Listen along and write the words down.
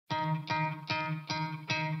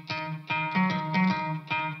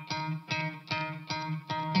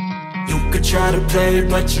could try to play,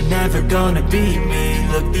 but you're never gonna beat me.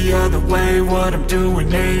 Look the other way, what I'm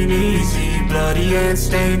doing ain't easy. Bloody hands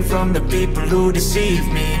stained from the people who deceive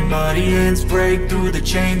me. Muddy hands break through the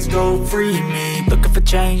chains, go free me. Looking for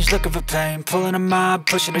change, looking for pain, pulling a mob,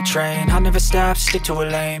 pushing a train. I'll never stop, stick to a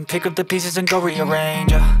lane, pick up the pieces and go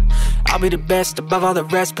rearrange. I'll be the best above all the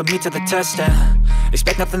rest, put me to the test and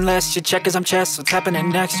expect nothing less. You check as I'm chess, what's happening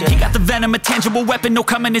next? Yeah. He got the venom, a tangible weapon, no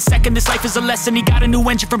coming in second. This life is a lesson. He got a new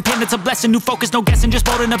engine from pain, it's a blessing. New focus, no guessing, just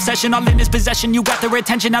bold and obsession. All in his possession, you got their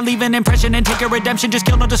attention. I'll leave an impression and take a redemption. Just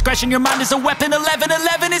kill, no discretion. Your mind is a weapon.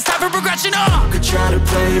 11-11, it's time for progression. You could try to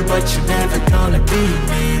play, but you're never gonna beat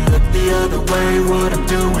me. Look the other way, what I'm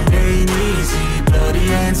doing ain't easy. Bloody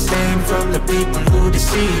hands stained from the people who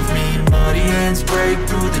deceive me. Muddy hands break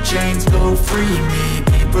through the chains, go free me.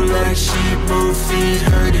 People like sheep move feet,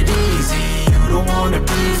 hurt it easy. You don't wanna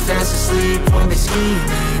be fast asleep when they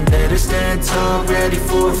scheming. Better stand tall, ready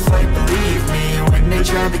for a fight, believe me. When they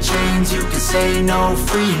try the chains, you can say no,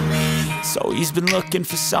 free me. So he's been looking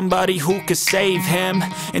for somebody who could save him,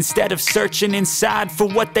 instead of searching inside for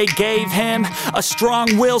what they gave him. A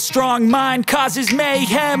strong will, strong mind causes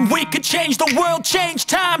mayhem. We could change the world, change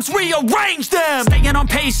times, rearrange them. Staying on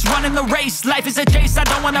pace, running the race. Life is a chase, I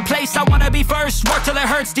don't want a place, I wanna be first. Work till it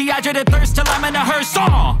hurts, dehydrated thirst till I'm in a hearse.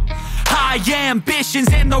 High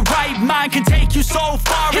ambitions in the right mind can take you so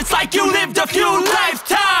far. It's like you lived a few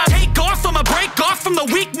lifetimes. Take off from a break off from the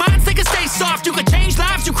weak minds, they can stay soft. You can change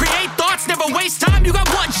lives, you create thoughts, never waste time. You got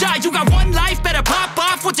one shot, you got one life, better pop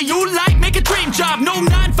off. What do you like? Make a dream job. No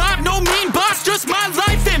 9-5, no mean boss, just my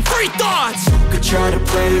life and free thoughts. You could try to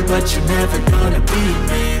play, but you're never gonna beat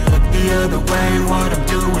me. Look the other way, what I'm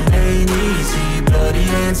doing ain't easy. Bloody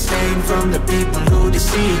hands stained from the people who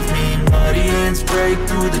deceive me. Muddy hands break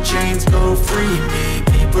through the chains, go free me.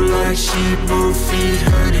 People like sheep move feet,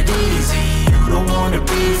 hurt it easy. You don't wanna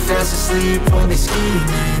be fast asleep when they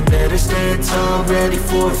scheming. Better stand tall, ready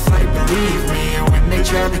for a fight, believe me. When they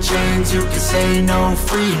try the chains, you can say no,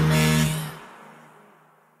 free me.